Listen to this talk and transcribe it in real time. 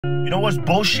You know what's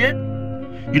bullshit?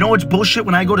 You know what's bullshit?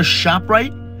 When I go to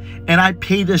ShopRite and I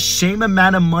pay the same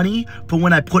amount of money for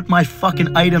when I put my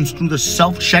fucking items through the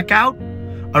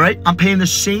self-checkout, all right? I'm paying the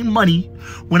same money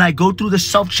when I go through the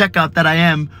self-checkout that I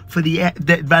am for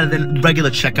rather than regular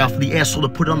checkout for the asshole to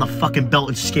put it on the fucking belt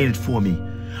and scan it for me.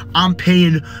 I'm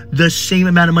paying the same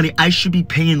amount of money. I should be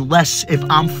paying less if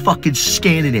I'm fucking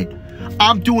scanning it.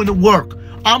 I'm doing the work.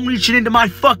 I'm reaching into my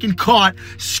fucking cart,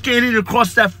 scanning the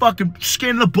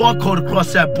barcode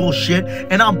across that bullshit,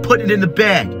 and I'm putting it in the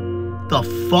bag. The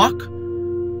fuck?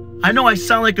 I know I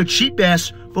sound like a cheap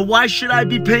ass, but why should I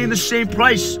be paying the same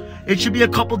price? It should be a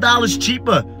couple dollars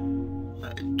cheaper.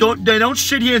 Don't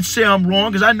sit here and say I'm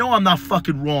wrong, because I know I'm not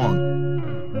fucking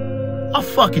wrong. I'll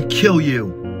fucking kill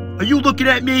you. Are you looking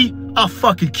at me? I'll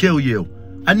fucking kill you.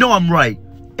 I know I'm right,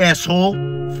 asshole.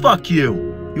 Fuck you.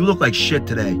 You look like shit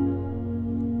today.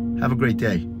 Have a great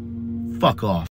day. Fuck off.